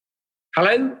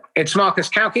Hello, it's Marcus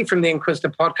Cauchi from the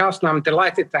Inquisitor podcast, and I'm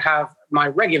delighted to have my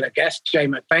regular guest, Jay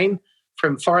McBain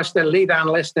from Forrester, lead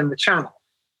analyst in the channel.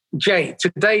 Jay,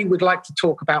 today we'd like to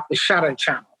talk about the Shadow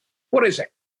Channel. What is it?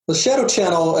 The Shadow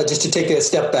Channel, just to take a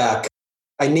step back,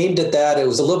 I named it that. It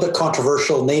was a little bit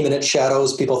controversial, naming it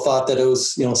Shadows. People thought that it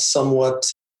was, somewhat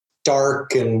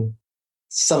dark and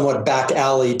somewhat back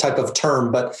alley type of term,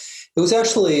 but it was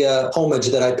actually a homage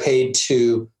that I paid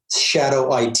to Shadow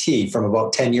IT from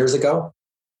about 10 years ago.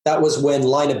 That was when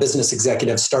line of business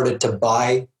executives started to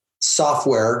buy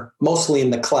software, mostly in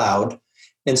the cloud,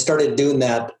 and started doing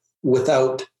that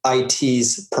without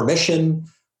IT's permission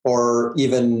or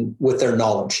even with their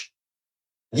knowledge.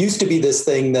 It used to be this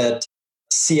thing that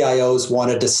CIOs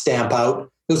wanted to stamp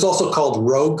out. It was also called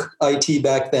Rogue IT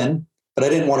back then, but I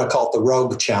didn't want to call it the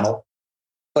Rogue Channel.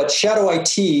 But Shadow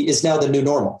IT is now the new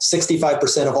normal.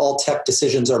 65% of all tech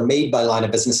decisions are made by line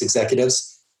of business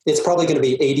executives. It's probably going to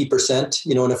be 80%,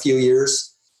 in a few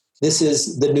years. This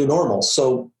is the new normal.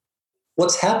 So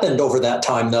what's happened over that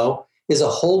time, though, is a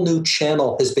whole new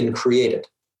channel has been created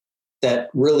that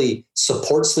really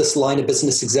supports this line of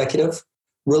business executive,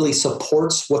 really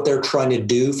supports what they're trying to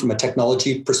do from a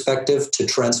technology perspective to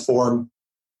transform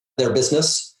their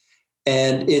business.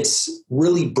 And it's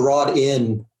really brought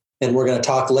in, and we're going to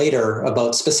talk later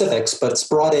about specifics, but it's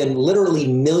brought in literally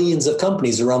millions of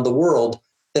companies around the world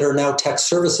that are now tech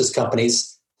services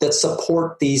companies that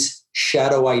support these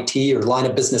shadow IT or line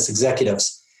of business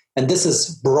executives. And this is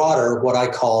broader, what I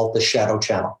call the Shadow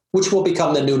Channel, which will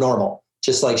become the new normal,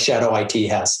 just like Shadow IT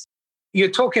has. You're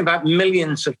talking about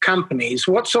millions of companies.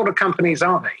 What sort of companies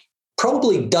are they?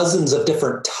 Probably dozens of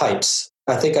different types.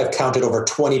 I think I've counted over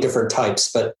 20 different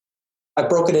types, but I've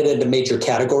broken it into major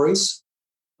categories.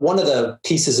 One of the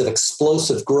pieces of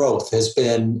explosive growth has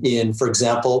been in, for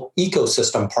example,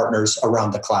 ecosystem partners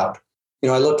around the cloud.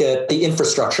 I look at the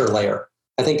infrastructure layer.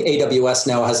 I think AWS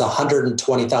now has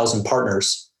 120,000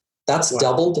 partners. That's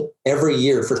doubled every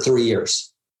year for 3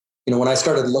 years. When I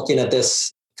started looking at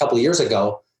this a couple of years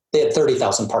ago, they had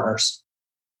 30,000 partners.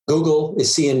 Google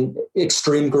is seeing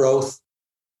extreme growth.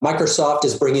 Microsoft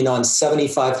is bringing on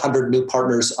 7,500 new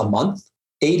partners a month.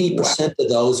 80% of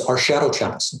those are shadow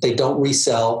channels. They don't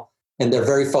resell, and they're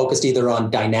very focused either on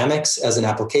Dynamics as an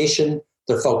application.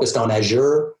 They're focused on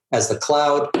Azure as the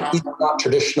cloud. These are not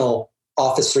traditional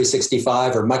Office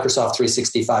 365 or Microsoft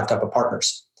 365 type of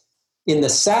partners. In the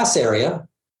SaaS area,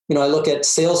 I look at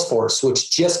Salesforce,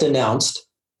 which just announced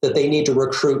that they need to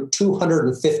recruit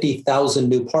 250,000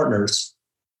 new partners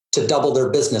to double their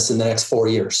business in the next 4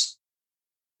 years.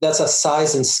 That's a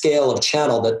size and scale of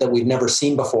channel that we've never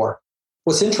seen before.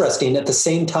 What's interesting, at the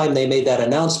same time they made that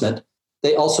announcement,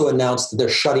 they also announced that they're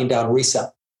shutting down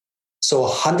resale. So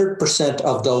 100%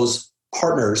 of those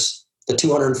partners, the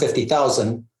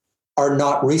 250,000, are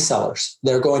not resellers.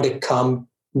 They're going to come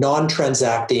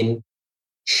non-transacting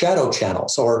shadow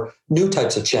channels or new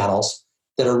types of channels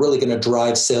that are really going to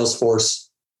drive Salesforce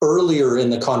earlier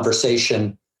in the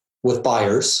conversation with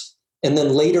buyers, and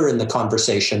then later in the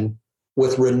conversation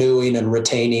with renewing and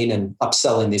retaining and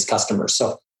upselling these customers.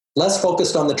 So less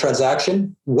focused on the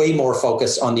transaction, way more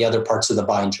focused on the other parts of the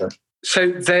buying journey.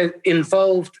 So they're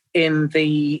involved in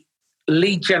the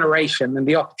lead generation and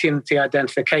the opportunity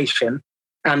identification,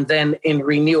 and then in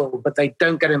renewal, but they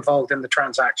don't get involved in the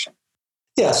transaction.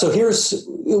 Yeah, so here's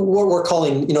what we're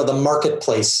calling, the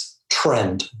marketplace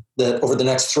trend that over the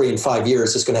next 3 and 5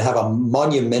 years is going to have a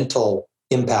monumental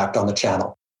impact on the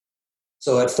channel.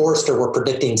 So at Forrester, we're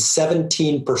predicting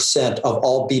 17% of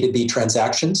all B2B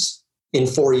transactions in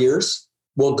 4 years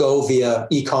will go via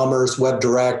e-commerce, web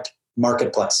direct,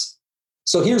 marketplace.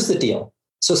 So here's the deal.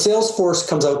 So Salesforce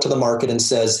comes out to the market and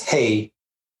says, hey,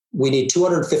 we need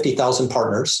 250,000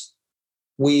 partners.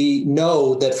 We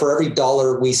know that for every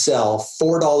dollar we sell,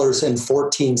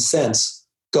 $4.14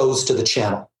 goes to the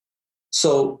channel.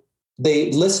 So they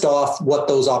list off what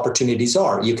those opportunities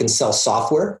are. You can sell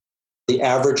software. The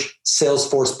average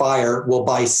Salesforce buyer will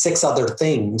buy 6 other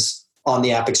things on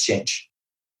the App Exchange.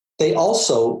 They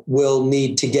also will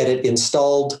need to get it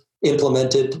installed,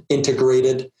 implemented,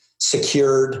 integrated,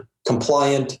 secured,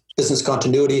 compliant, business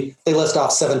continuity. They list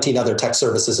off 17 other tech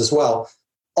services as well.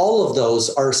 All of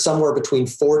those are somewhere between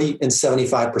 40 and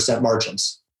 75%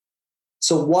 margins.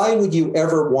 So why would you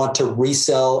ever want to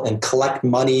resell and collect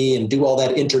money and do all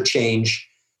that interchange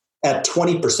at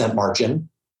 20% margin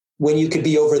when you could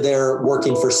be over there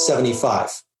working for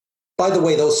 75? By the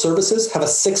way, those services have a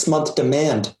 6-month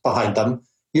demand behind them.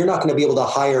 You're not going to be able to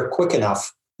hire quick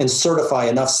enough and certify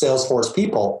enough Salesforce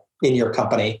people in your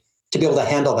company to be able to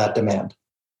handle that demand.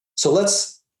 So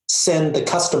let's send the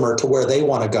customer to where they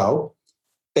want to go.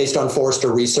 Based on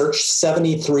Forrester research,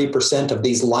 73% of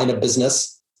these line of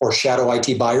business or shadow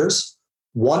IT buyers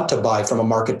want to buy from a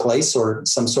marketplace or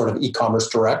some sort of e-commerce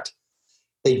direct.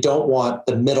 They don't want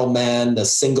the middleman, the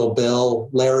single bill,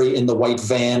 Larry in the white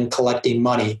van collecting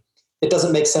money. It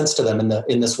doesn't make sense to them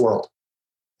in this world.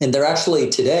 And they're actually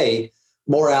today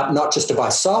more apt not just to buy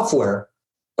software,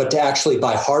 but to actually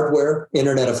buy hardware,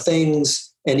 Internet of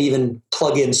Things, and even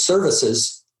plug in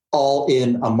services all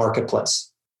in a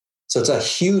marketplace. So it's a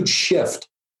huge shift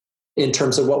in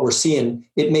terms of what we're seeing.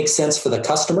 It makes sense for the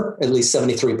customer, at least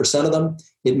 73% of them.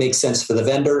 It makes sense for the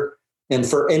vendor. And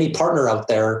for any partner out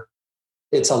there,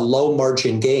 it's a low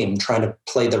margin game trying to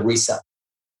play the reset.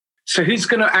 So who's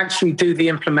going to actually do the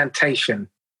implementation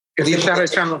if the shadow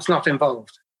channel is not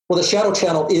involved? Well, the shadow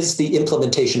channel is the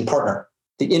implementation partner,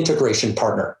 the integration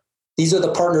partner. These are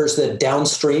the partners that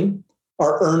downstream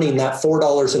are earning that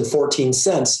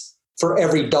 $4.14 for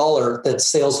every dollar that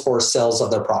Salesforce sells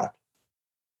of their product.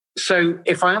 So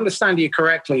if I understand you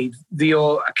correctly,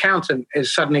 your accountant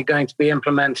is suddenly going to be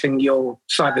implementing your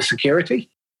cybersecurity?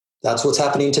 That's what's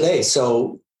happening today.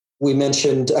 So we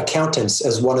mentioned accountants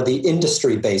as one of the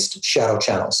industry-based shadow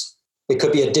channels. It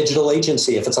could be a digital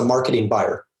agency if it's a marketing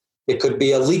buyer. It could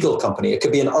be a legal company. It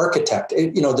could be an architect.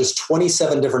 There's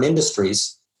 27 different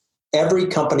industries. Every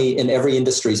company in every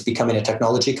industry is becoming a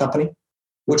technology company,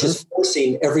 which is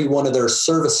forcing every one of their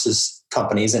services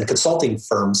companies and consulting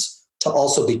firms to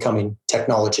also becoming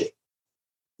technology.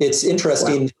 It's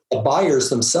interesting, wow. The buyers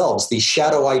themselves, the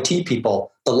shadow IT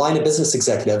people, the line of business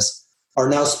executives are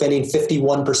now spending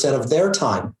 51% of their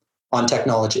time on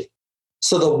technology.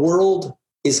 So the world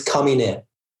is coming in.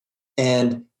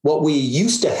 And what we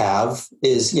used to have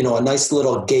is, a nice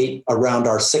little gate around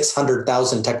our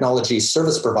 600,000 technology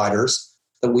service providers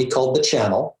that we called the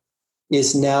channel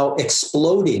is now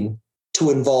exploding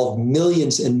to involve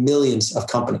millions and millions of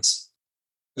companies.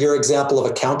 Your example of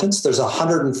accountants, there's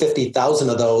 150,000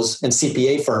 of those and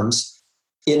CPA firms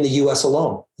in the US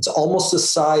alone. It's almost the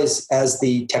size as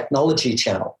the technology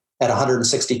channel at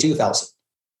 162,000.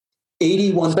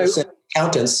 81% of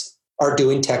accountants are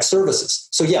doing tech services.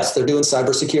 So yes, they're doing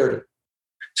cybersecurity.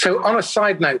 So on a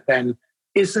side note then,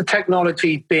 is the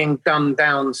technology being dumbed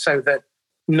down so that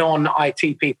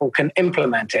non-IT people can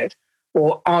implement it?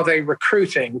 Or are they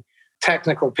recruiting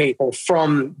technical people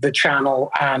from the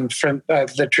channel and from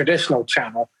the traditional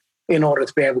channel in order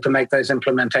to be able to make those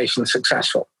implementations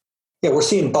successful? Yeah, we're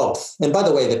seeing both. And by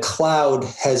the way, the cloud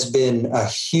has been a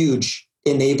huge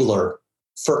enabler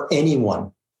for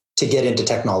anyone to get into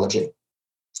technology.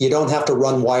 You don't have to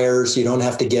run wires. You don't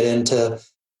have to get into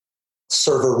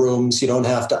server rooms. You don't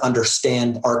have to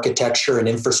understand architecture and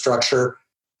infrastructure.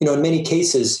 In many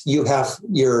cases, you have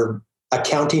your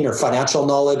accounting or financial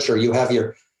knowledge, or you have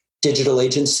your digital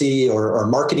agency or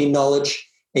marketing knowledge,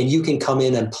 and you can come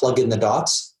in and plug in the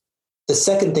dots. The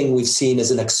second thing we've seen is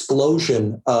an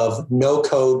explosion of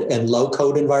no-code and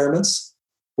low-code environments.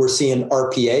 We're seeing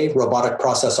RPA, robotic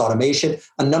process automation,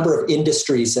 a number of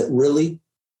industries that really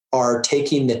are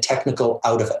taking the technical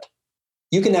out of it.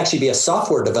 You can actually be a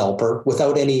software developer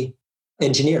without any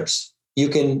engineers. You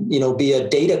can, be a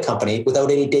data company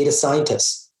without any data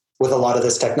scientists with a lot of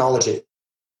this technology.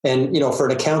 And, for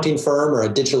an accounting firm or a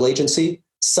digital agency,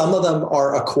 some of them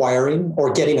are acquiring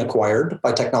or getting acquired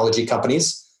by technology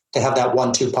companies to have that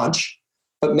 1-2 punch.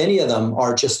 But many of them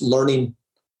are just learning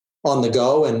on the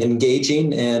go and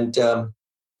engaging and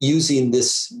using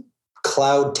this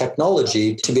cloud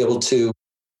technology to be able to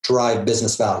drive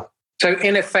business value. So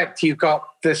in effect, you've got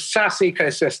the SaaS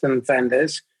ecosystem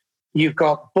vendors, you've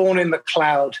got born in the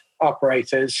cloud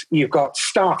operators, you've got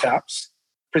startups,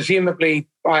 presumably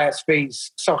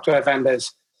ISVs, software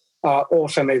vendors are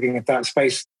also moving into that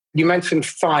space. You mentioned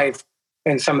 5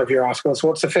 in some of your articles.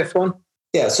 What's the 5th one?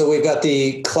 Yeah, so we've got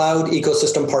the cloud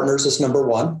ecosystem partners as number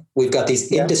 1. We've got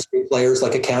these industry players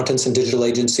like accountants and digital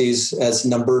agencies as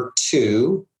number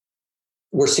 2.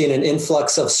 We're seeing an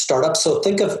influx of startups. So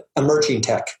think of emerging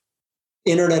tech.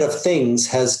 Internet of Things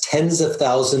has tens of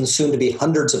thousands, soon to be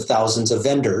hundreds of thousands of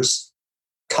vendors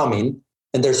coming.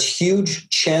 And there's huge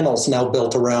channels now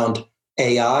built around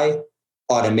AI,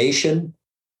 automation,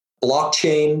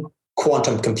 blockchain,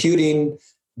 quantum computing,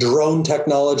 drone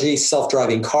technology,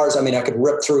 self-driving cars. I mean, I could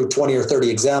rip through 20 or 30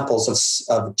 examples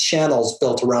of channels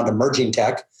built around emerging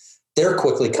tech. They're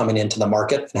quickly coming into the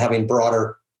market and having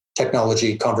broader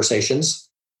technology conversations.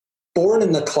 Born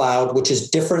in the cloud, which is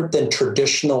different than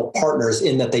traditional partners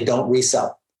in that they don't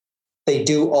resell. They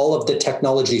do all of the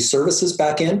technology services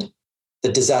back end,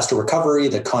 the disaster recovery,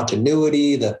 the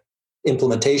continuity, the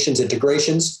implementations,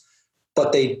 integrations,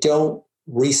 but they don't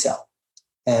resell.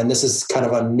 And this is kind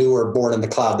of a newer born in the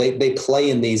cloud. They play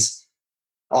in these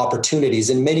opportunities.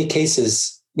 In many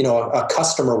cases, a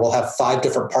customer will have 5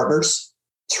 different partners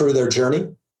through their journey.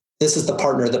 This is the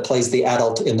partner that plays the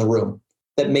adult in the room,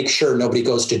 that makes sure nobody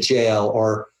goes to jail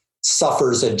or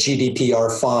suffers a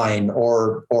GDPR fine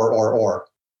or.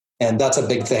 And that's a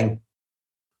big thing.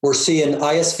 We're seeing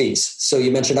ISVs. So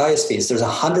you mentioned ISVs. There's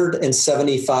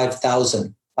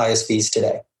 175,000 ISVs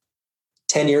today.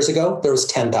 10 years ago, there was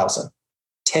 10,000.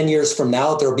 10 years from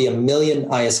now, there'll be 1 million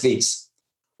ISVs.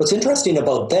 What's interesting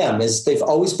about them is they've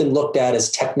always been looked at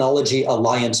as technology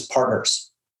alliance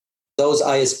partners. Those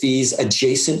ISVs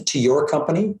adjacent to your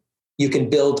company, you can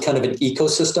build kind of an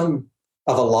ecosystem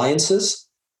of alliances.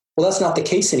 Well, that's not the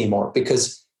case anymore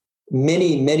because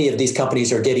many of these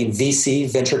companies are getting VC,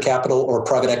 venture capital, or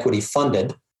private equity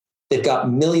funded. They've got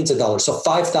millions of dollars. So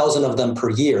 5,000 of them per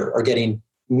year are getting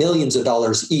millions of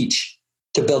dollars each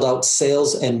to build out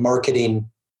sales and marketing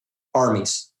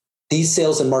armies. These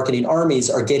sales and marketing armies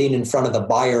are getting in front of the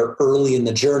buyer early in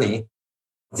the journey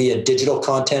via digital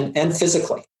content and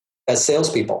physically as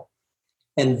salespeople.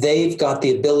 And they've got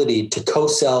the ability to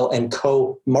co-sell and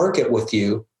co-market with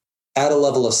you at a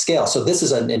level of scale. So this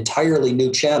is an entirely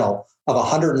new channel of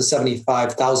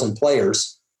 175,000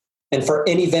 players. And for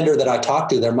any vendor that I talk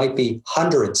to, there might be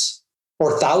hundreds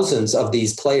or thousands of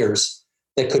these players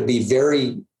that could be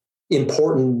very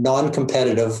important,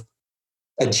 non-competitive,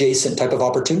 adjacent type of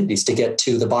opportunities to get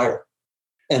to the buyer.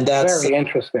 And that's very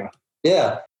interesting.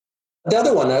 Yeah. The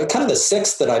other one, kind of the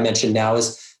sixth that I mentioned now,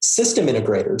 is system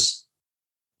integrators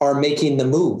are making the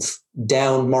move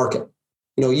down market.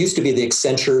 It used to be the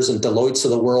Accentures and Deloittes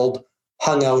of the world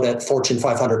hung out at Fortune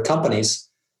 500 companies,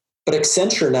 but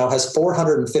Accenture now has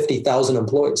 450,000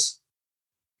 employees.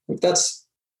 That's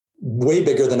way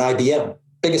bigger than IBM,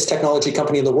 biggest technology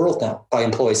company in the world now by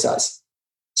employee size.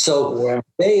 So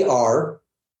They are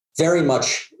very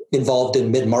much involved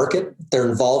in mid-market. They're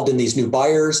involved in these new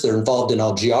buyers. They're involved in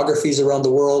all geographies around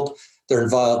the world. They're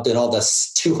involved in all the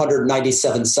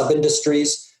 297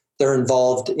 sub-industries. They're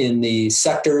involved in the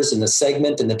sectors and the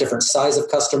segment and the different size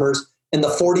of customers and the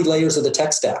 40 layers of the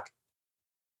tech stack.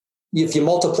 If you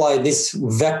multiply these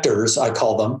vectors, I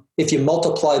call them, if you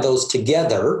multiply those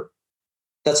together,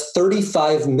 that's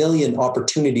 35 million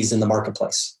opportunities in the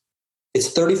marketplace. It's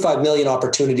 35 million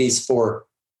opportunities for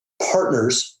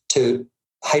partners to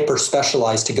hyper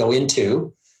specialize to go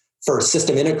into, for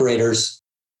system integrators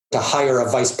to hire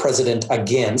a vice president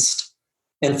against,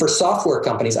 and for software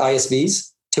companies, ISVs,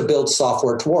 to build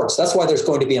software towards. That's why there's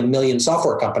going to be 1 million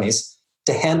software companies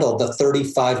to handle the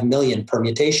 35 million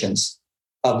permutations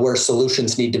of where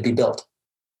solutions need to be built.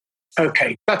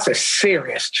 Okay, that's a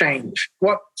serious change.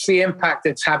 What's the impact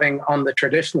it's having on the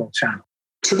traditional channel?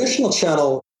 Traditional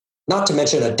channel, not to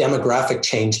mention a demographic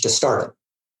change to start it.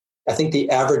 I think the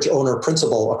average owner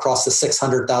principal across the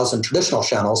 600,000 traditional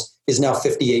channels is now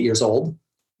 58 years old.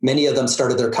 Many of them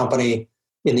started their company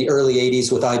in the early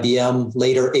 80s with IBM,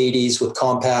 later 80s with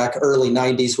Compaq, early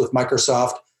 90s with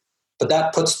Microsoft, but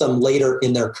that puts them later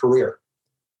in their career.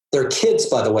 Their kids,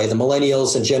 by the way, the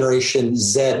millennials and Generation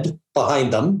Z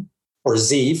behind them, or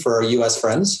Z for our US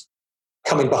friends,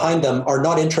 coming behind them are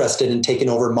not interested in taking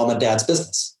over mom and dad's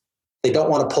business. They don't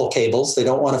want to pull cables. They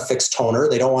don't want to fix toner.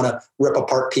 They don't want to rip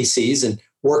apart PCs and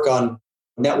work on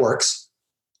networks.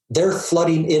 They're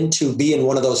flooding into being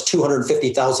one of those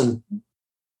 250,000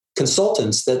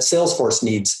 consultants that Salesforce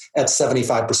needs at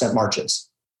 75% margins.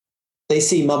 They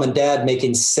see mom and dad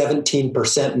making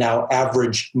 17% now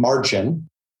average margin.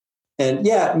 And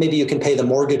yeah, maybe you can pay the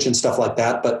mortgage and stuff like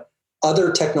that, but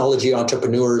other technology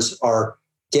entrepreneurs are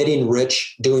getting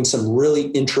rich, doing some really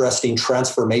interesting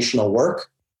transformational work.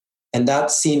 And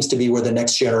that seems to be where the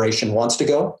next generation wants to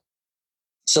go.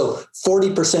 So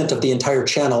 40% of the entire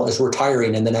channel is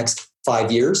retiring in the next 5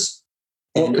 years.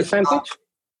 What percentage?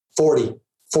 40.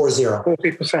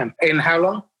 40%. In how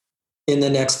long? In the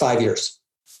next 5 years.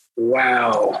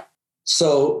 Wow.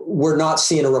 So we're not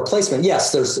seeing a replacement.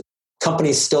 Yes, there's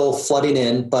companies still flooding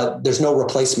in, but there's no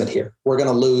replacement here. We're going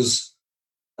to lose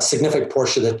a significant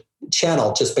portion of the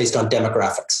channel just based on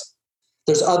demographics.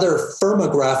 There's other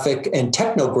firmographic and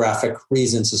technographic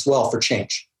reasons as well for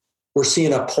change. We're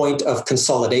seeing a point of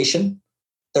consolidation.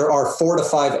 There are 4 to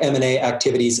 5 M&A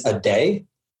activities a day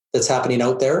that's happening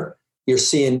out there. You're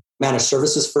seeing managed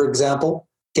services, for example,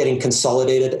 getting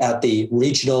consolidated at the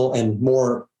regional and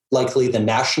more likely the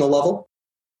national level,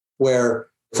 where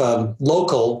if a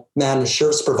local managed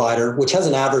service provider, which has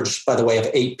an average, by the way, of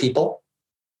 8 people,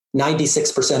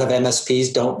 96% of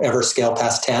MSPs don't ever scale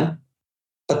past 10.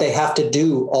 But they have to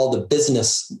do all the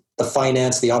business, the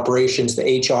finance, the operations, the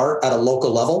HR at a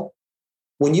local level.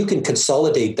 When you can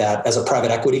consolidate that as a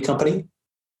private equity company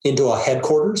into a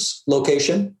headquarters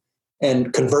location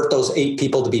and convert those 8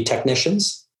 people to be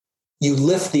technicians, you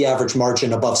lift the average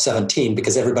margin above 17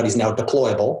 because everybody's now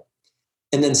deployable.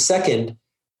 And then second,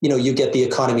 you get the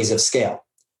economies of scale.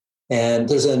 And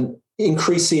there's an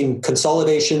increasing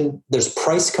consolidation. There's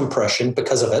price compression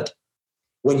because of it.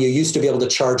 When you used to be able to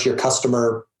charge your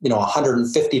customer,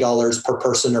 $150 per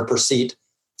person or per seat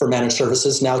for managed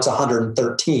services, now it's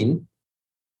 $113.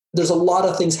 There's a lot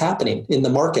of things happening in the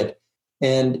market.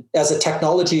 And as a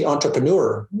technology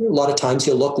entrepreneur, a lot of times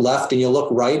you'll look left and you'll look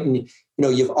right, and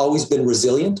you've always been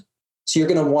resilient. So you're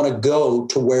going to want to go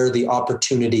to where the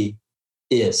opportunity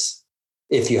is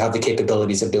if you have the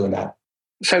capabilities of doing that.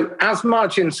 So as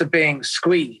margins are being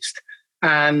squeezed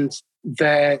and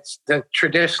the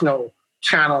traditional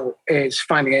channel is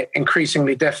finding it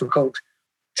increasingly difficult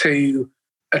to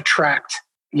attract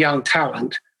young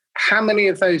talent, how many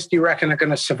of those do you reckon are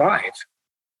going to survive?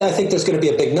 I think there's going to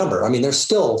be a big number. I mean, there's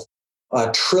still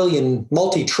a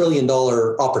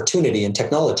multi-trillion-dollar opportunity in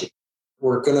technology.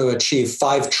 We're going to achieve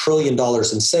 $5 trillion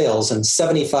in sales, and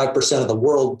 75% of the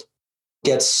world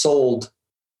gets sold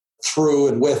through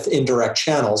and with indirect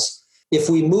channels. If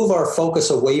we move our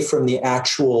focus away from the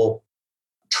actual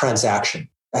transaction,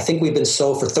 I think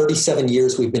for 37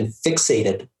 years, we've been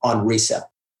fixated on resale.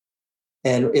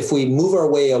 And if we move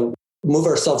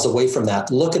ourselves away from that,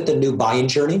 look at the new buying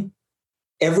journey.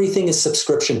 Everything is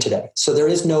subscription today. So there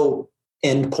is no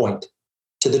end point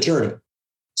to the journey.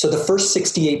 So the first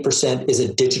 68% is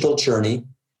a digital journey,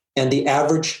 and the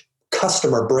average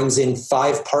customer brings in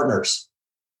 5 partners.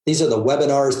 These are the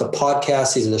webinars, the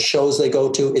podcasts, these are the shows they go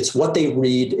to. It's what they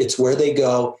read, it's where they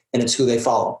go, and it's who they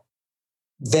follow.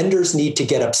 Vendors need to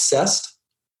get obsessed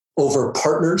over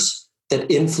partners that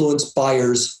influence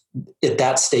buyers at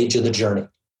that stage of the journey.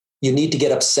 You need to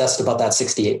get obsessed about that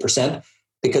 68%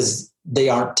 because they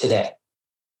aren't today,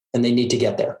 and they need to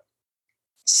get there.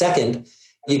 Second,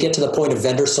 you get to the point of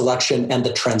vendor selection and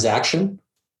the transaction.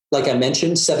 Like I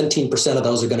mentioned, 17% of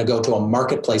those are going to go to a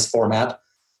marketplace format.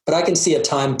 But I can see a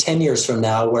time 10 years from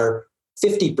now where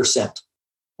 50%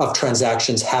 of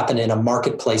transactions happen in a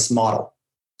marketplace model.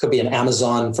 Could be an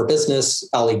Amazon for business,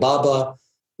 Alibaba.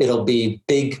 It'll be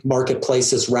big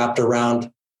marketplaces wrapped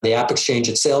around the App Exchange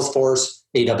at Salesforce,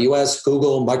 AWS,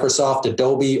 Google, Microsoft,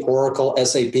 Adobe, Oracle,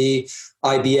 SAP,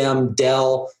 IBM,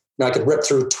 Dell. Now I could rip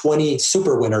through 20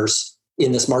 super winners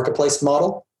in this marketplace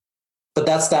model, but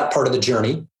that's that part of the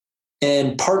journey.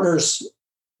 And partners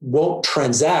won't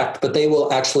transact, but they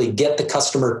will actually get the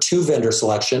customer to vendor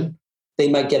selection. They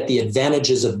might get the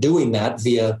advantages of doing that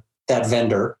via that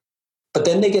vendor, but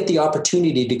then they get the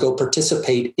opportunity to go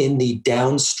participate in the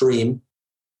downstream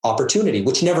opportunity,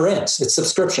 which never ends. It's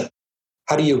subscription.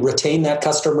 How do you retain that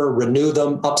customer, renew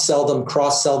them, upsell them,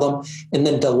 cross-sell them, and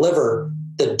then deliver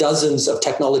the dozens of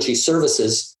technology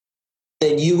services?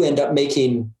 Then you end up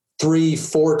making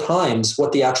 3-4 times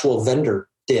what the actual vendor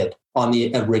did on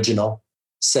the original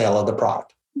sale of the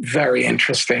product. Very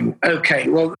interesting. Okay,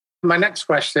 well, my next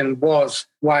question was,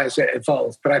 why has it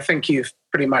evolved? But I think you've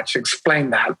pretty much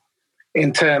explained that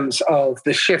in terms of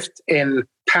the shift in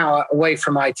power away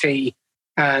from IT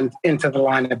and into the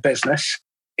line of business,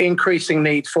 increasing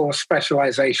need for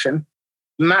specialization,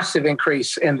 massive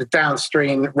increase in the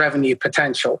downstream revenue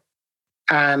potential,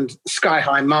 and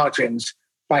sky-high margins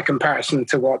by comparison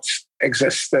to what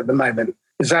exists at the moment.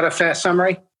 Is that a fair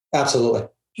summary? Absolutely.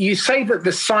 You say that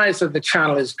the size of the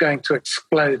channel is going to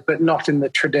explode, but not in the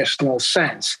traditional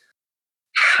sense.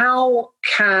 How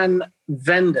can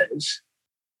vendors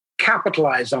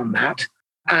capitalize on that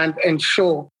and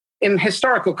ensure, in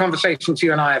historical conversations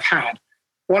you and I have had,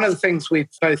 one of the things we've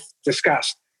both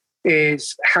discussed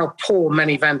is how poor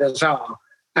many vendors are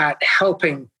at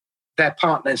helping their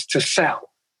partners to sell.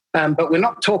 But we're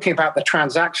not talking about the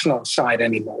transactional side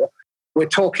anymore. We're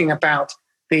talking about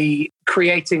the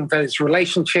creating those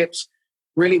relationships,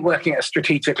 really working at a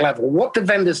strategic level. What do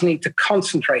vendors need to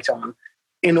concentrate on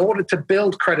in order to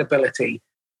build credibility,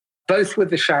 both with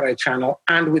the shadow channel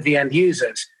and with the end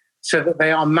users, so that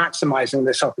they are maximizing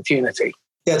this opportunity?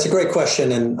 Yeah, it's a great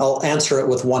question, and I'll answer it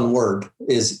with one word,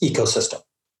 is ecosystem.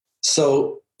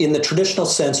 So in the traditional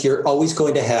sense, you're always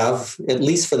going to have, at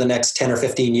least for the next 10 or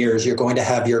 15 years, you're going to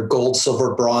have your gold,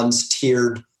 silver, bronze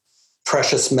tiered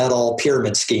precious metal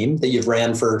pyramid scheme that you've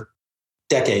ran for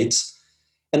decades.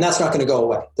 And that's not going to go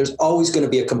away. There's always going to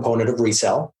be a component of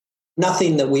resale.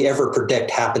 Nothing that we ever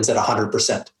predict happens at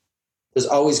 100%. There's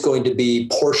always going to be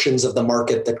portions of the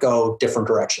market that go different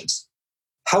directions.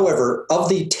 However, of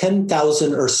the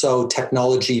 10,000 or so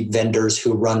technology vendors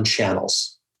who run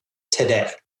channels today,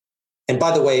 and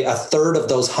by the way, a third of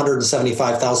those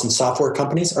 175,000 software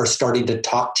companies are starting to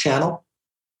talk channel.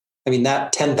 I mean,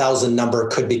 that 10,000 number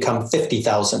could become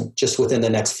 50,000 just within the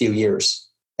next few years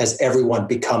as everyone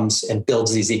becomes and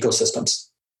builds these ecosystems.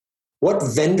 What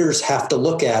vendors have to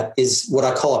look at is what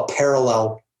I call a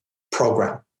parallel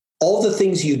program. All the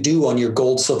things you do on your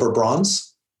gold, silver,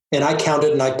 bronze, and I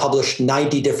counted and I published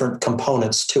 90 different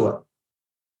components to it.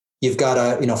 You've got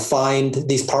to, find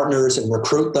these partners and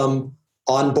recruit them,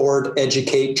 onboard,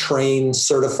 educate, train,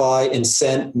 certify,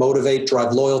 incent, motivate,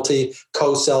 drive loyalty,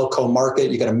 co-sell,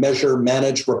 co-market. You got to measure,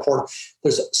 manage, report.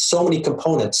 There's so many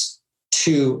components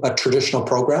to a traditional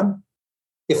program.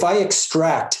 If I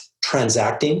extract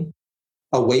transacting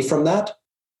away from that,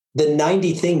 the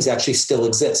 90 things actually still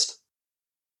exist.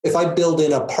 If I build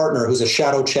in a partner who's a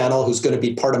shadow channel, who's going to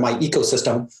be part of my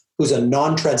ecosystem, who's a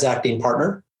non-transacting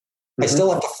partner, I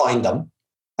still have to find them.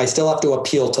 I still have to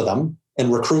appeal to them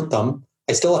and recruit them.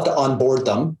 I still have to onboard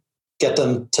them, get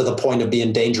them to the point of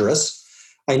being dangerous.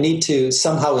 I need to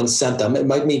somehow incent them. It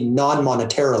might be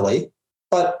non-monetarily,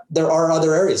 but there are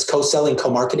other areas, co-selling,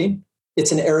 co-marketing.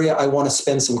 It's an area I want to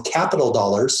spend some capital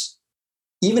dollars.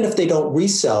 Even if they don't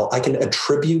resell, I can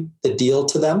attribute the deal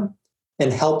to them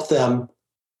and help them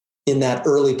in that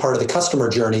early part of the customer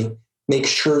journey, make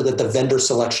sure that the vendor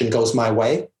selection goes my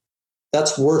way.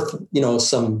 That's worth,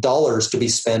 some dollars to be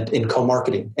spent in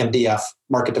co-marketing, MDF,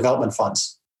 market development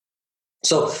funds.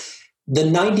 So the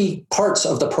 90 parts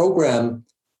of the program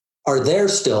are there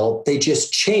still. They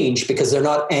just change because they're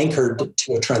not anchored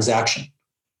to a transaction.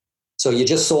 So you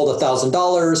just sold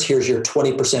 $1,000. Here's your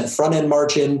 20% front-end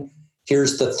margin.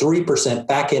 Here's the 3%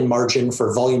 back-end margin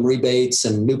for volume rebates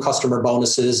and new customer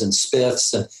bonuses and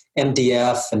spiffs and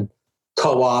MDF and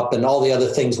co-op and all the other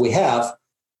things we have.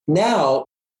 Now,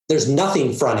 there's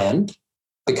nothing front end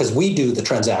because we do the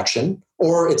transaction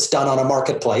or it's done on a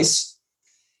marketplace.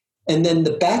 And then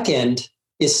the back end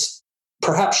is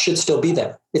perhaps should still be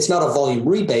there. It's not a volume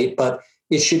rebate, but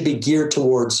it should be geared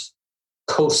towards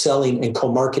co-selling and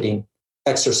co-marketing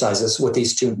exercises with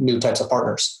these two new types of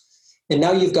partners. And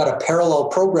now you've got a parallel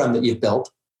program that you've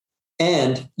built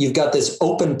and you've got this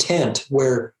open tent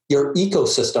where your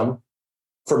ecosystem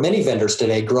for many vendors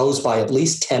today grows by at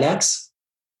least 10x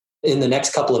in the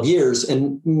next couple of years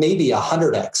and maybe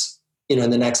 100x,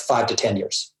 in the next 5 to 10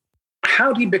 years.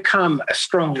 How do you become a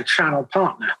strong channel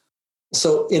partner?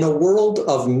 So in a world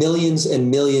of millions and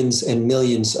millions and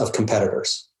millions of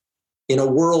competitors, in a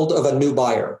world of a new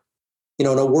buyer, in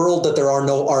a world that there are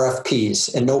no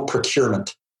RFPs and no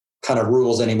procurement kind of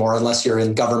rules anymore, unless you're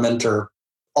in government or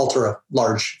ultra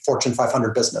large Fortune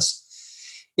 500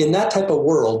 business. In that type of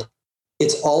world,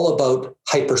 it's all about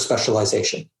hyper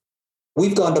specialization.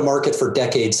 We've gone to market for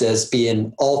decades as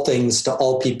being all things to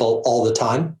all people all the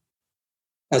time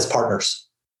as partners.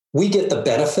 We get the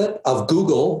benefit of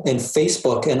Google and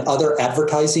Facebook and other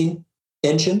advertising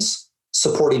engines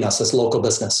supporting us as local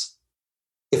business.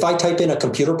 If I type in a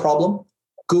computer problem,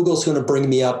 Google's going to bring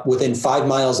me up within 5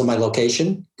 miles of my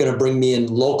location, going to bring me in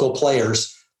local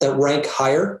players that rank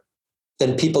higher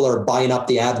than people are buying up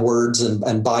the AdWords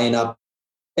and buying up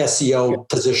SEO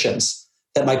positions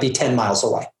that might be 10 miles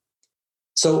away.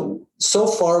 So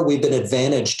far, we've been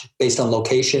advantaged based on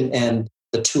location and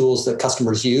the tools that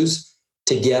customers use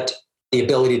to get the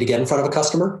ability to get in front of a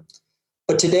customer.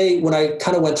 But today, when I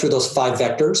kind of went through those 5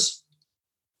 vectors,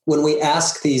 when we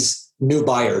ask these new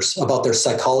buyers about their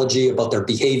psychology, about their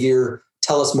behavior,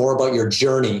 tell us more about your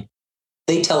journey,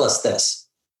 they tell us this.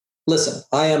 Listen,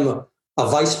 I am a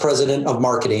vice president of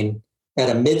marketing at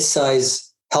a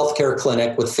mid-size healthcare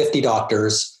clinic with 50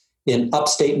 doctors in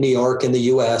upstate New York in the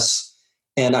US,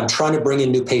 and I'm trying to bring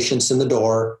in new patients in the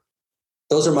door.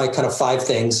 Those are my kind of 5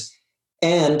 things.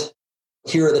 And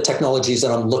here are the technologies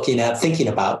that I'm looking at, thinking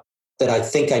about, that I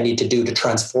think I need to do to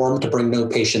transform, to bring new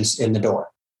patients in the door.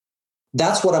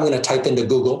 That's what I'm going to type into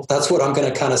Google. That's what I'm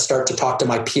going to kind of start to talk to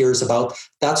my peers about.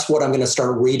 That's what I'm going to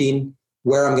start reading,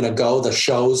 where I'm going to go, the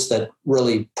shows that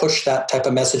really push that type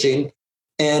of messaging.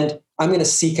 And I'm going to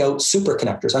seek out super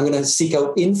connectors. I'm going to seek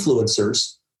out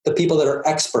influencers, the people that are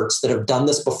experts that have done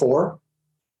this before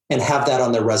and have that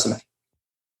on their resume.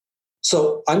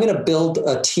 So I'm going to build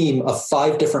a team of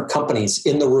 5 different companies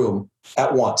in the room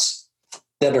at once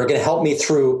that are going to help me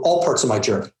through all parts of my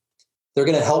journey. They're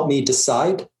going to help me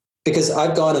decide, because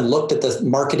I've gone and looked at the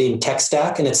marketing tech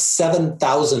stack and it's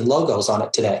 7,000 logos on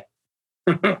it today.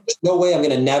 There's no way I'm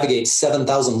going to navigate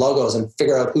 7,000 logos and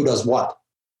figure out who does what.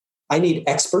 I need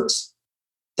experts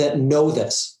that know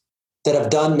this, that have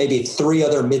done maybe 3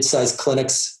 other mid-sized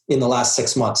clinics in the last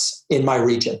 6 months in my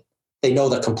region. They know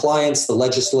the compliance, the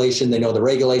legislation, they know the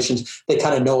regulations. They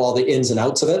kind of know all the ins and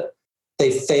outs of it.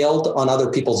 They failed on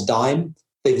other people's dime.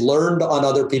 They've learned on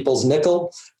other people's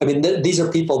nickel. I mean, these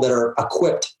are people that are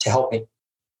equipped to help me.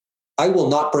 I will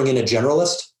not bring in a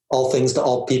generalist, all things to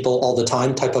all people all the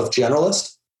time type of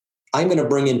generalist. I'm going to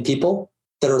bring in people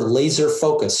that are laser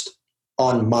focused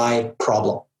on my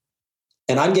problem.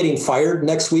 And I'm getting fired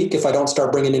next week if I don't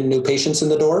start bringing in new patients in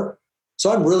the door.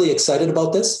 So I'm really excited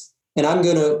about this. And I'm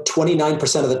going to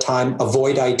 29% of the time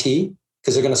avoid IT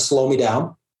because they're going to slow me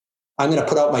down. I'm going to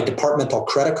put out my departmental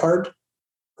credit card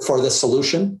for this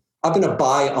solution. I'm going to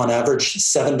buy on average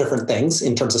 7 different things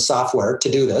in terms of software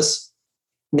to do this.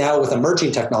 Now with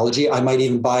emerging technology, I might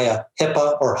even buy a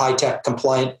HIPAA or high-tech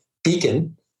compliant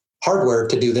beacon hardware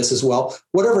to do this as well.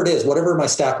 Whatever it is, whatever my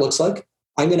stack looks like,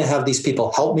 I'm going to have these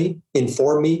people help me,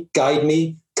 inform me, guide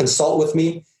me, consult with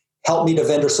me, help me to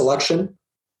vendor selection.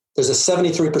 There's a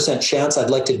 73% chance I'd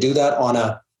like to do that on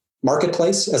a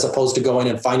marketplace as opposed to going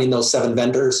and finding those 7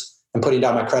 vendors and putting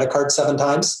down my credit card 7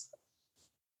 times.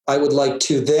 I would like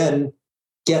to then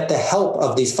get the help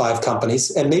of these 5 companies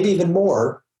and maybe even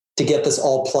more to get this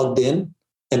all plugged in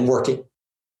and working.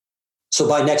 So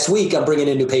by next week, I'm bringing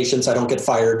in new patients, I don't get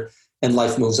fired, and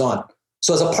life moves on.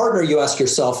 So as a partner, you ask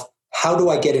yourself, how do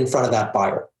I get in front of that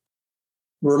buyer?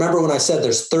 Remember when I said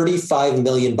there's 35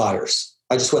 million buyers?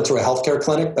 I just went through a healthcare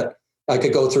clinic, but I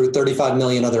could go through 35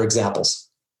 million other examples.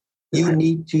 You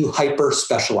need to hyper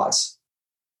specialize.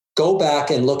 Go back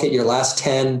and look at your last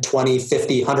 10, 20,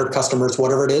 50, 100 customers,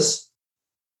 whatever it is,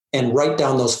 and write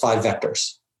down those 5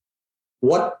 vectors.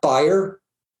 What buyer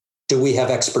do we have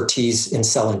expertise in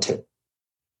selling to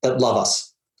that love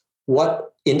us?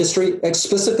 What industry,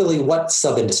 specifically what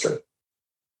sub-industry?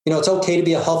 You know, it's okay to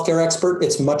be a healthcare expert.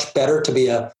 It's much better to be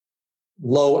a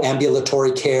low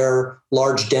ambulatory care,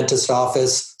 large dentist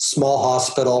office, small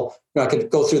hospital. You know, I could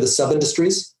go through the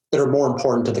sub-industries that are more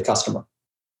important to the customer.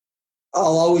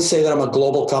 I'll always say that I'm a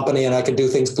global company and I can do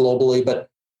things globally, but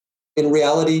in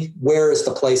reality, where is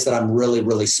the place that I'm really,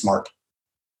 really smart?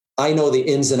 I know the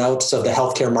ins and outs of the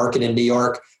healthcare market in New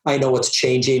York. I know what's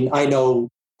changing. I know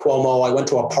Cuomo. I went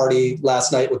to a party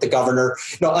last night with the governor.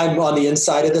 You know, I'm on the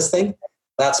inside of this thing.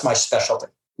 That's my specialty.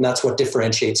 And that's what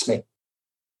differentiates me.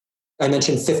 I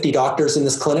mentioned 50 doctors in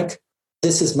this clinic.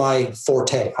 This is my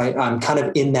forte. I'm kind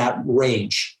of in that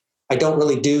range. I don't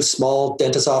really do small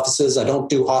dentist offices. I don't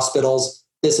do hospitals.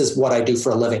 This is what I do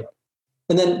for a living.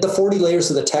 And then the 40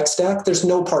 layers of the tech stack, there's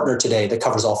no partner today that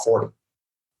covers all 40.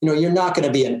 You know, you're not going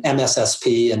to be an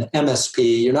MSSP, an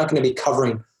MSP. You're not going to be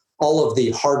covering all of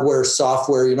the hardware,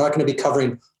 software. You're not going to be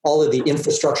covering all of the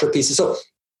infrastructure pieces. So,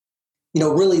 you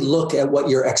know, really look at what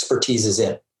your expertise is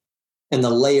in and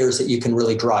the layers that you can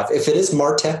really drive. If it is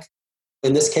MarTech,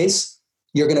 in this case,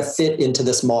 you're going to fit into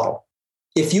this model.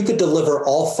 If you could deliver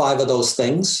all 5 of those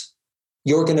things,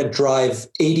 you're going to drive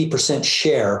 80%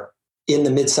 share in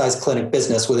the mid-sized clinic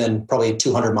business within probably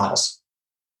 200 miles.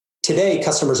 Today,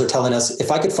 customers are telling us,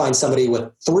 if I could find somebody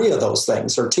with 3 of those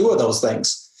things or 2 of those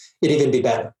things, it'd even be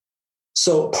better.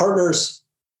 So partners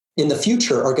in the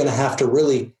future are going to have to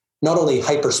really not only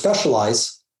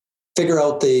hyper-specialize, figure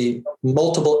out the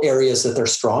multiple areas that they're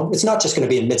strong. It's not just going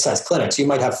to be in mid-sized clinics. You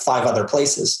might have 5 other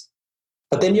places.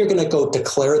 But then you're going to go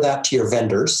declare that to your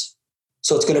vendors.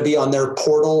 So it's going to be on their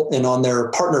portal and on their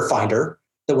partner finder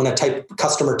that when a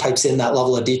customer types in that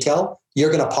level of detail,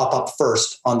 you're going to pop up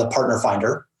first on the partner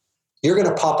finder. You're going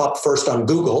to pop up first on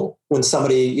Google when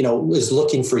somebody, you know, is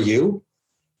looking for you.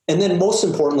 And then most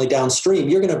importantly, downstream,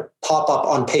 you're going to pop up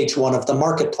on page 1 of the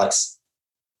marketplace.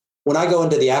 When I go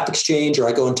into the App Exchange or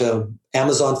I go into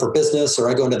Amazon for Business or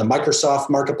I go into the Microsoft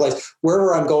Marketplace,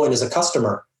 wherever I'm going as a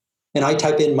customer, and I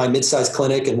type in my mid-sized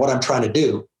clinic and what I'm trying to do,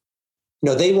 you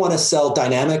know, they want to sell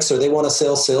Dynamics or they want to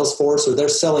sell Salesforce or they're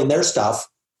selling their stuff.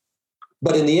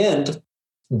 But in the end,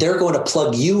 they're going to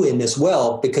plug you in as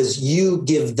well because you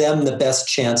give them the best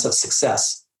chance of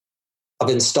success, of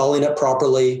installing it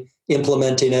properly,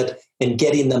 implementing it, and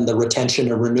getting them the retention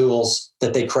and renewals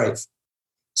that they crave.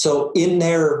 So in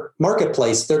their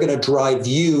marketplace, they're going to drive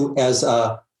you as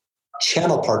a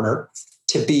channel partner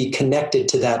to be connected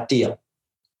to that deal.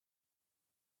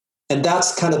 And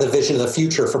that's kind of the vision of the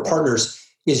future for partners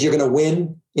is you're going to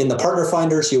win in the partner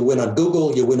finders, you win on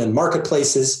Google, you win in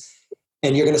marketplaces,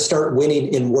 and you're going to start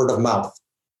winning in word of mouth.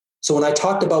 So when I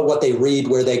talked about what they read,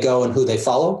 where they go, and who they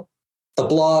follow, the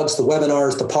blogs, the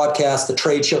webinars, the podcasts, the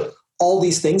trade show, all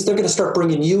these things, they're going to start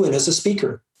bringing you in as a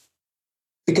speaker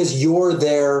because you're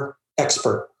their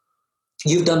expert.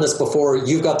 You've done this before.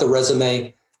 You've got the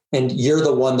resume, and you're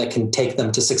the one that can take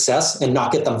them to success and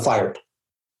not get them fired.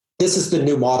 This is the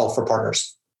new model for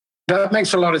partners. That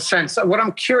makes a lot of sense. What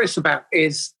I'm curious about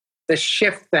is the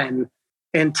shift then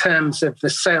in terms of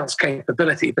the sales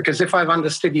capability, because if I've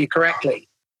understood you correctly,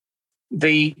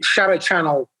 the shadow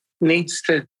channel needs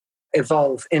to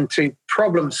evolve into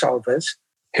problem solvers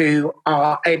who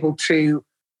are able to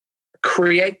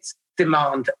create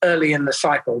demand early in the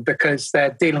cycle because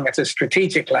they're dealing at a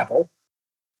strategic level.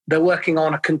 They're working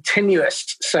on a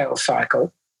continuous sales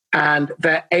cycle, and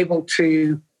they're able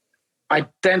to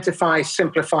identify,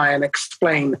 simplify, and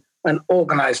explain and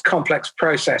organize complex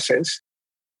processes.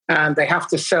 And they have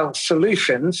to sell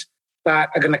solutions that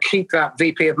are going to keep that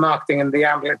VP of marketing in the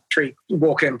ambulatory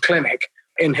walk-in clinic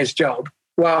in his job,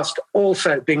 whilst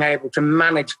also being able to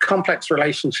manage complex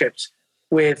relationships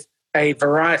with a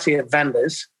variety of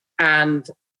vendors. And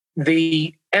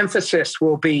the emphasis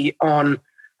will be on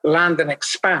land and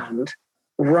expand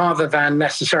rather than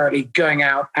necessarily going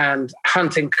out and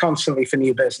hunting constantly for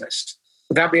new business.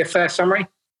 Would that be a fair summary?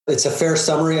 It's a fair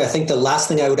summary. I think the last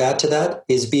thing I would add to that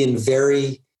is being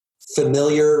very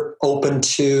familiar, open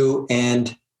to,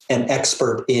 and an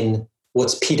expert in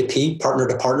what's P2P, partner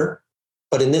to partner.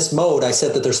 But in this mode, I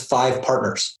said that there's 5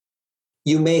 partners.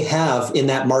 You may have, in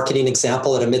that marketing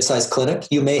example at a mid-sized clinic,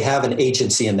 you may have an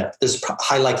agency in there. There's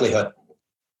high likelihood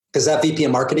because that VP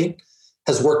of marketing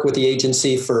has worked with the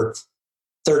agency for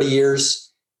 30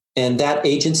 years. And that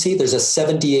agency, there's a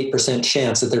 78%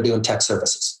 chance that they're doing tech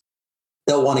services.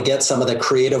 They'll want to get some of the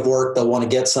creative work. They'll want to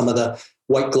get some of the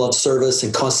white glove service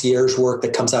and concierge work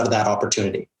that comes out of that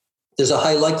opportunity. There's a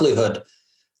high likelihood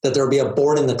that there'll be a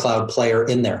born in the cloud player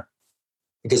in there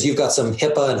because you've got some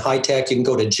HIPAA and high tech. You can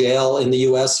go to jail in the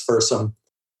US for some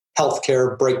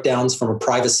healthcare breakdowns from a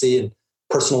privacy and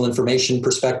personal information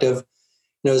perspective.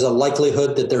 There's a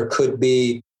likelihood that there could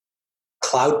be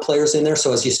cloud players in there.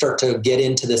 So as you start to get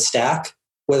into the stack,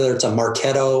 whether it's a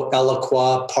Marketo,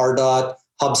 Eloqua, Pardot,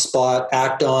 HubSpot,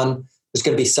 Acton, there's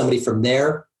going to be somebody from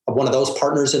there, one of those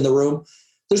partners in the room.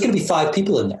 There's going to be 5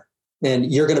 people in there,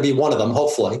 and you're going to be one of them,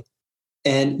 hopefully.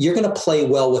 And you're going to play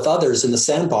well with others in the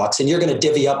sandbox, and you're going to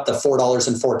divvy up the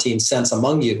 $4.14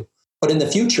 among you. But in the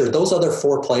future, those other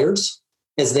 4 players,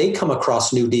 as they come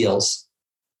across new deals,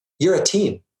 you're a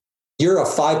team. You're a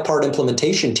 5-part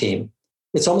implementation team.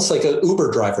 It's almost like an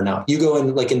Uber driver now. You go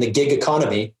in, like in the gig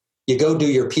economy, you go do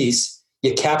your piece,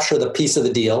 you capture the piece of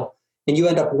the deal, and you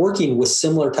end up working with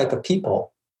similar type of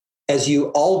people as you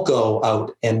all go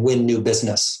out and win new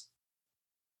business.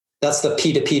 That's the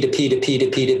P to P to P to P to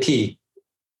P to P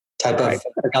type of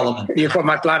element. You've got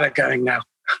my bladder going now.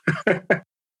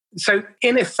 So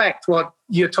in effect, what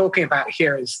you're talking about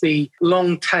here is the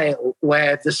long tail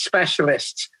where the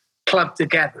specialists club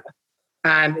together.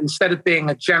 And instead of being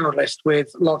a generalist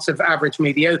with lots of average,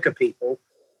 mediocre people,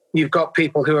 you've got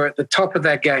people who are at the top of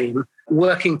their game,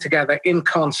 working together in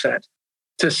concert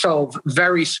to solve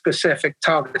very specific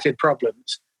targeted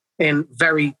problems in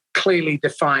very clearly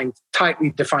defined,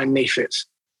 tightly defined niches.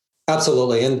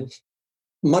 Absolutely. And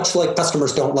much like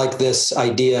customers don't like this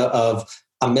idea of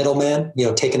a middleman,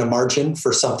 taking a margin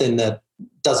for something that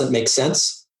doesn't make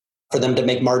sense for them to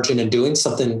make margin in doing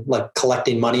something like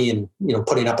collecting money and,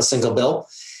 putting up a single bill.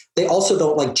 They also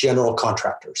don't like general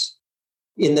contractors.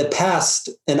 In the past,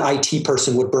 an IT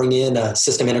person would bring in a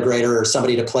system integrator or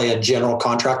somebody to play a general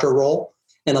contractor role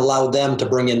and allow them to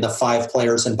bring in the 5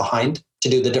 players in behind to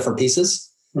do the different pieces.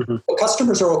 Mm-hmm. But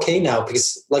customers are okay now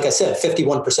because, like I said,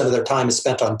 51% of their time is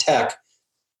spent on tech.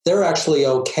 They're actually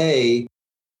okay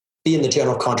being the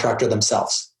general contractor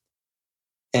themselves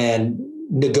and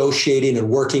negotiating and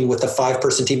working with a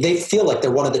 5-person team. They feel like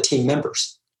they're one of the team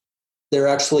members. They're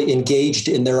actually engaged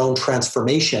in their own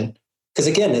transformation because,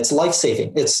 again, it's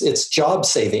life-saving. It's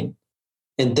job-saving.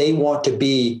 And they want to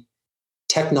be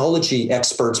technology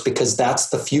experts because that's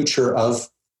the future of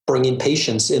bringing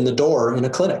patients in the door in a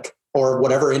clinic or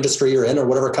whatever industry you're in or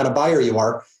whatever kind of buyer you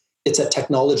are. It's a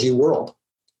technology world.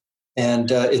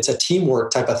 And it's a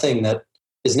teamwork type of thing that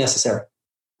is necessary.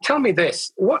 Tell me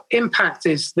this, what impact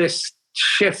is this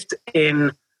shift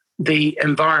in the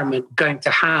environment going to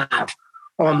have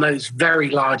on those very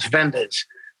large vendors?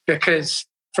 Because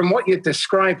from what you're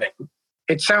describing,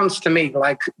 it sounds to me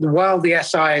like while the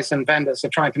SIs and vendors are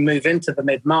trying to move into the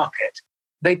mid-market,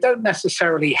 they don't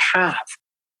necessarily have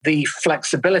the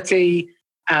flexibility,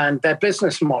 and their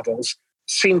business models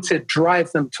seem to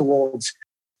drive them towards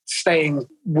staying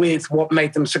with what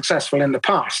made them successful in the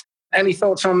past. Any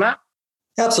thoughts on that?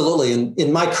 Absolutely.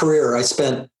 In my career, I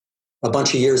spent a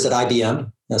bunch of years at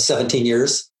IBM, 17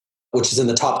 years, which is in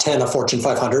the top 10 of Fortune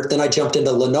 500. Then I jumped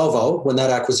into Lenovo when that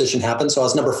acquisition happened. So I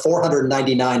was number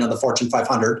 499 on the Fortune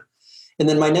 500. And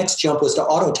then my next jump was to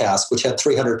Autotask, which had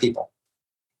 300 people.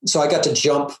 So I got to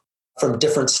jump from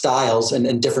different styles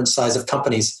and different size of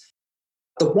companies.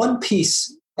 The one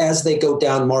piece as they go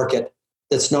down market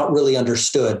that's not really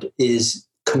understood is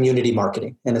community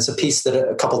marketing. And it's a piece that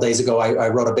a couple of days ago, I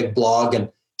wrote a big blog and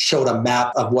showed a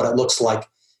map of what it looks like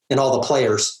and all the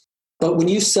players. But when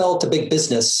you sell to big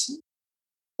business,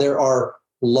 there are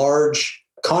large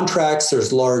contracts,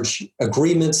 there's large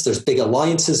agreements, there's big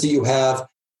alliances that you have.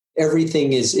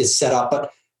 Everything is set up.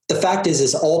 But the fact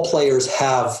is all players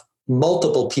have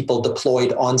multiple people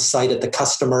deployed on site at the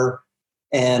customer,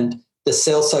 and the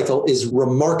sales cycle is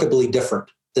remarkably different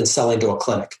than selling to a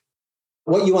clinic.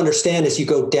 What you understand as you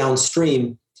go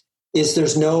downstream is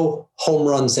there's no home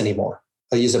runs anymore.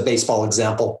 I'll use a baseball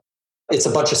example. It's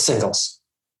a bunch of singles.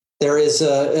 There is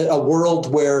a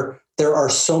world where there are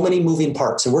so many moving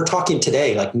parts, and we're talking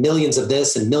today like millions of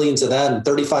this and millions of that and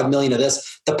 35 million of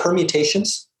this. The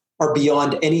permutations are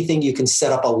beyond anything you can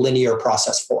set up a linear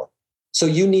process for. So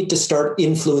you need to start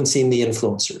influencing the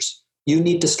influencers. You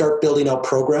need to start building out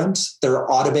programs that are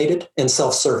automated and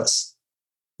self-service.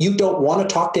 You don't want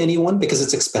to talk to anyone because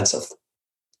it's expensive.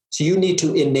 So you need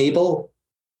to enable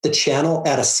the channel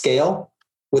at a scale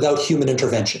without human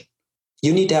intervention.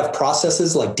 You need to have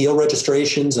processes like deal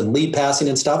registrations and lead passing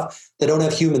and stuff that don't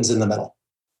have humans in the middle.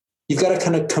 You've got to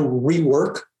kind of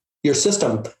rework your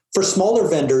system. For smaller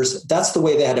vendors, that's the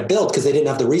way they had to build because they didn't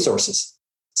have the resources.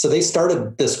 So they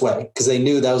started this way because they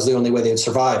knew that was the only way they'd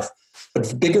survive. But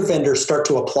if bigger vendors start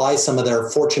to apply some of their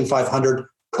Fortune 500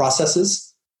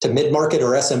 processes to mid-market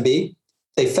or SMB,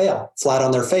 they fail flat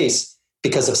on their face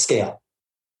because of scale.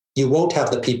 You won't have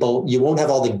the people, you won't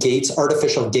have all the gates,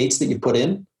 artificial gates that you put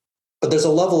in, but there's a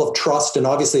level of trust and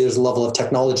obviously there's a level of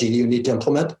technology you need to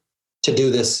implement to do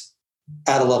this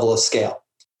at a level of scale.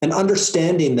 And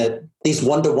understanding that these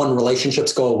one-to-one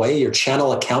relationships go away, your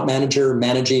channel account manager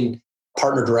managing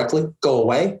partner directly go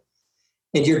away,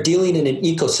 and you're dealing in an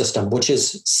ecosystem, which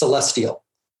is celestial.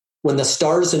 When the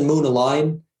stars and moon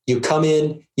align, you come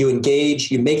in, you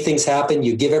engage, you make things happen,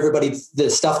 you give everybody the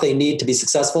stuff they need to be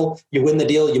successful, you win the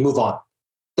deal, you move on.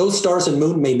 Those stars and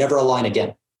moon may never align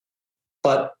again.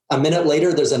 But a minute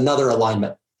later, there's another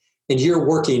alignment. And you're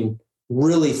working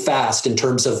really fast in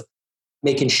terms of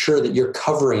making sure that you're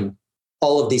covering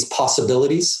all of these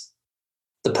possibilities,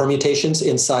 the permutations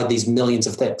inside these millions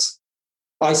of things.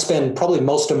 I spend probably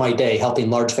most of my day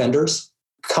helping large vendors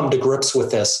come to grips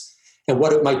with this and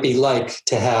what it might be like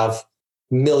to have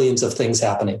millions of things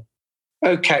happening.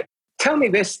 Okay. Tell me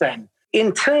this then.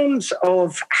 In terms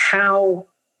of how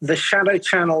the shadow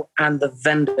channel and the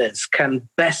vendors can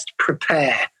best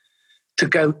prepare to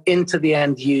go into the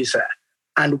end user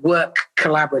and work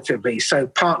collaboratively, so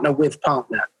partner with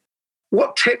partner,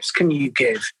 what tips can you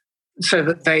give so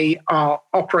that they are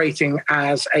operating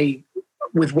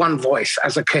with one voice,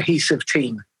 as a cohesive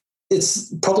team?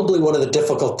 It's probably one of the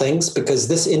difficult things because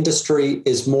this industry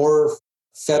is more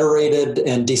federated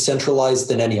and decentralized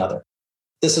than any other.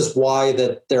 This is why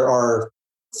that there are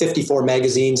 54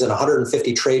 magazines and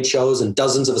 150 trade shows and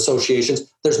dozens of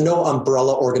associations. There's no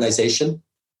umbrella organization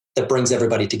that brings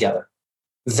everybody together.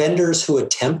 Vendors who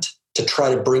attempt to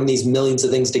try to bring these millions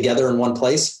of things together in one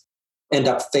place end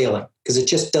up failing because it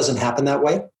just doesn't happen that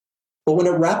way. But when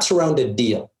it wraps around a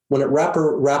deal, when it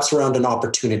wraps around an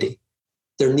opportunity,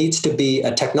 there needs to be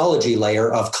a technology layer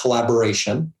of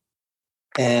collaboration.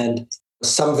 And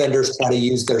some vendors try to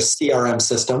use their CRM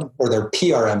system or their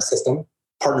PRM system,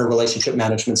 partner relationship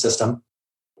management system.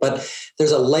 But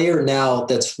there's a layer now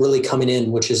that's really coming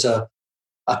in, which is a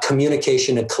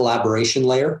communication and collaboration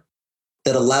layer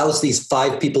that allows these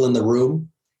 5 people in the room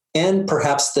and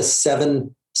perhaps the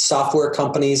 7 software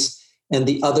companies and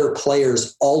the other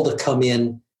players all to come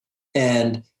in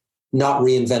and not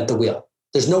reinvent the wheel.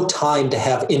 There's no time to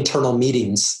have internal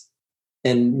meetings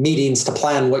and meetings to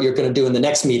plan what you're going to do in the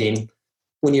next meeting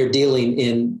when you're dealing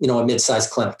in, a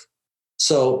mid-sized clinic.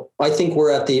 So I think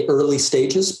we're at the early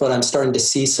stages, but I'm starting to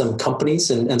see some companies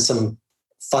and some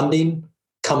funding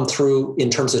come through in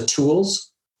terms of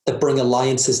tools that bring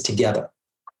alliances together,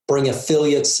 bring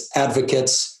affiliates,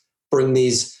 advocates, bring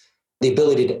the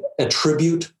ability to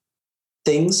attribute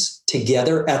things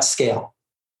together at scale.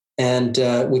 And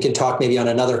we can talk maybe on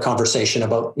another conversation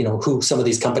about, who some of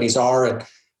these companies are and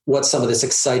what some of this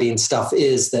exciting stuff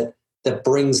is that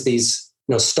brings these,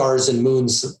 stars and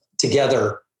moons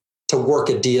together to work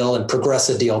a deal and progress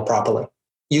a deal properly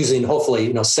using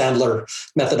hopefully, Sandler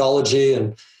methodology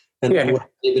and what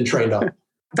they've been trained on.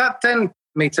 That then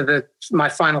me to my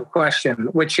final question,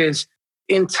 which is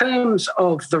in terms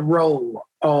of the role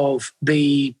of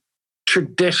the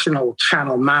traditional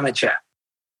channel manager.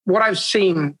 What I've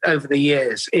seen over the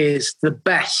years is the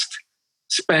best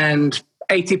spend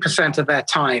 80% of their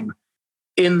time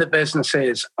in the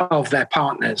businesses of their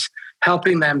partners,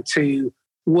 helping them to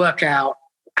work out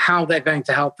how they're going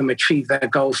to help them achieve their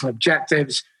goals and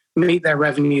objectives, meet their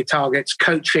revenue targets,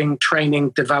 coaching,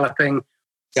 training, developing.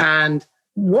 Yeah. And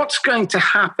what's going to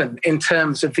happen in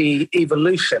terms of the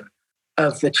evolution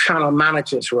of the channel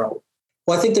manager's role?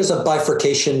 Well, I think there's a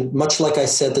bifurcation, much like I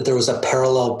said that there was a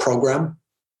parallel program.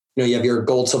 You have your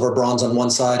gold, silver, bronze on one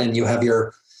side, and you have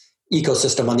your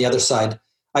ecosystem on the other side.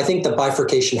 I think the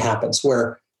bifurcation happens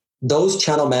where those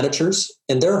channel managers,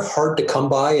 and they're hard to come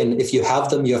by, and if you have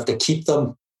them, you have to keep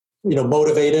them,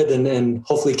 motivated and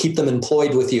hopefully keep them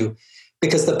employed with you.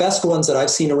 Because the best ones that I've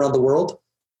seen around the world,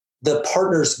 the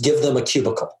partners give them a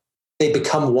cubicle. They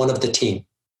become one of the team,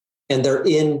 and they're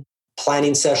in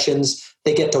planning sessions.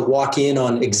 They get to walk in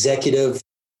on executive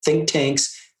think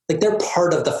tanks. Like, they're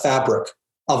part of the fabric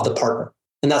of the partner.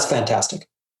 And that's fantastic.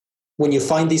 When you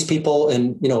find these people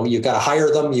and, you got to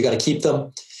hire them, you got to keep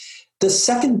them. The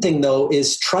second thing, though,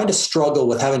 is trying to struggle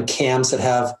with having CAMs that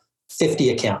have 50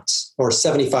 accounts or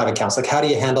 75 accounts. Like, how do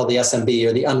you handle the SMB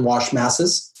or the unwashed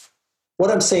masses? What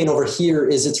I'm saying over here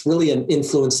is it's really an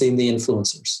influencing the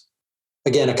influencers.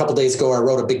 Again, a couple of days ago, I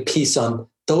wrote a big piece on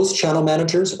those channel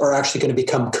managers are actually going to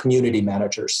become community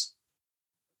managers.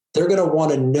 They're going to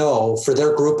want to know for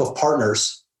their group of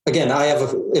partners. Again,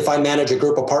 if I manage a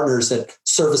group of partners that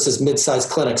services mid-sized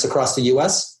clinics across the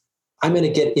US, I'm going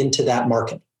to get into that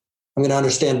market. I'm going to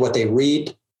understand what they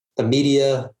read, the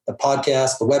media, the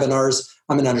podcasts, the webinars.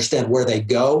 I'm going to understand where they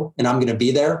go, and I'm going to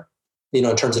be there.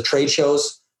 In terms of trade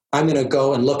shows, I'm going to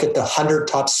go and look at the 100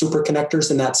 top super connectors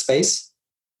in that space,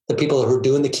 the people who are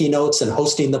doing the keynotes and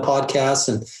hosting the podcasts,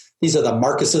 and these are the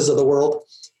Marcuses of the world.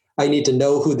 I need to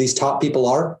know who these top people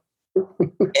are.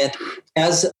 And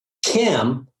as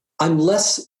CAM, I'm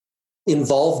less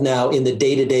involved now in the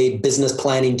day-to-day business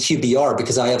planning QBR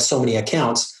because I have so many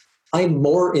accounts. I'm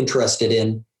more interested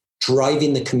in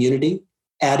driving the community,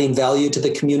 adding value to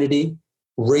the community,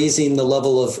 raising the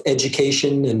level of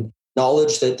education and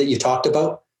knowledge that you talked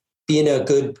about, being a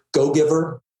good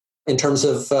go-giver in terms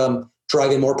of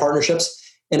driving more partnerships.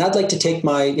 And I'd like to take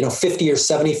my 50 or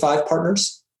 75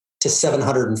 partners to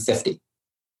 750.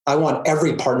 I want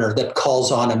every partner that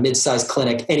calls on a mid-sized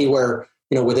clinic anywhere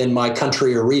within my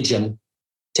country or region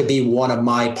to be one of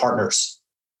my partners.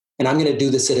 And I'm going to do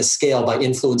this at a scale by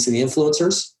influencing the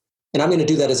influencers. And I'm going to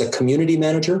do that as a community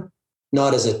manager,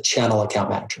 not as a channel account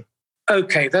manager.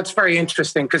 Okay, that's very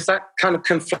interesting because that kind of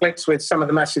conflicts with some of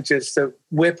the messages that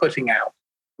we're putting out,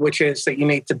 which is that you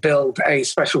need to build a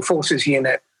special forces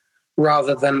unit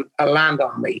rather than a land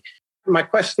army. My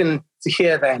question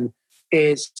here then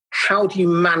is, how do you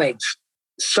manage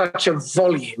such a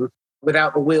volume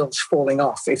without the wheels falling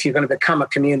off if you're going to become a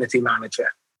community manager?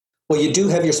 Well, you do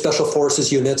have your special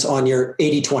forces units on your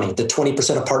 80-20, the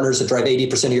 20% of partners that drive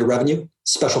 80% of your revenue,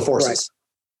 special forces.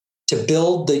 Right. To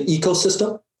build the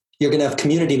ecosystem, you're going to have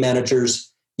community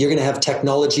managers. You're going to have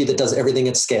technology that does everything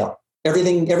at scale.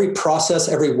 Everything, every process,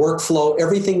 every workflow,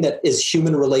 everything that is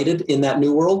human related in that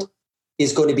new world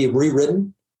is going to be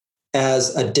rewritten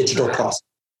as a digital process.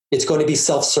 It's going to be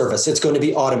self-service. It's going to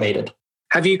be automated.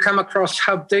 Have you come across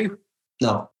Hubdo?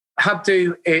 No.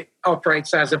 Hubdo, it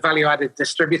operates as a value-added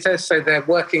distributor. So they're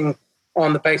working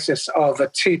on the basis of a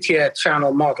two-tier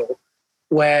channel model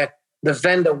where the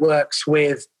vendor works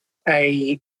with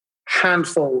a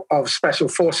handful of special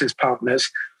forces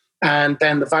partners, and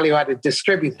then the value-added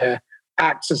distributor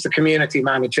acts as the community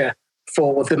manager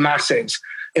for the masses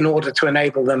in order to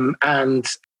enable them and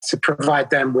to provide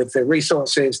them with the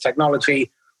resources,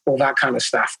 technology, all that kind of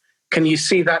stuff. Can you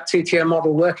see that two-tier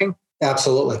model working?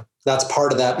 Absolutely. That's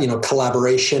part of that,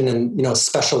 collaboration and,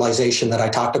 specialization that I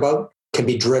talked about can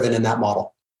be driven in that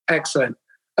model. Excellent.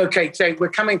 Okay, Jay, we're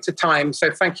coming to time. So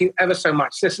thank you ever so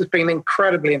much. This has been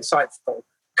incredibly insightful.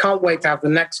 Can't wait to have the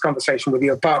next conversation with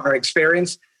your partner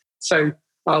experience. So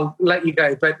I'll let you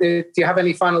go. But do you have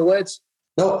any final words?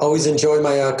 No, always enjoy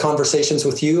my conversations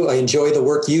with you. I enjoy the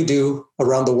work you do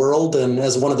around the world and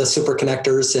as one of the super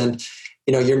connectors. And,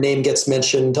 your name gets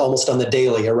mentioned almost on the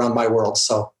daily around my world.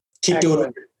 So keep doing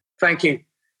it. Thank you.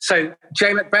 So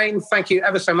Jay McBain, thank you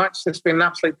ever so much. It's been an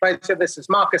absolute pleasure. This is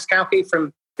Marcus Cauchi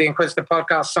from the Inquisitor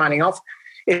Podcast signing off.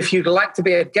 If you'd like to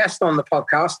be a guest on the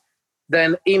podcast,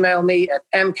 then email me at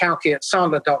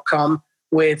mcauchi@sandler.com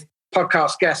with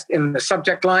podcast guest in the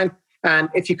subject line. And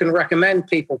if you can recommend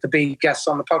people to be guests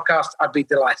on the podcast, I'd be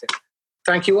delighted.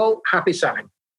 Thank you all. Happy selling.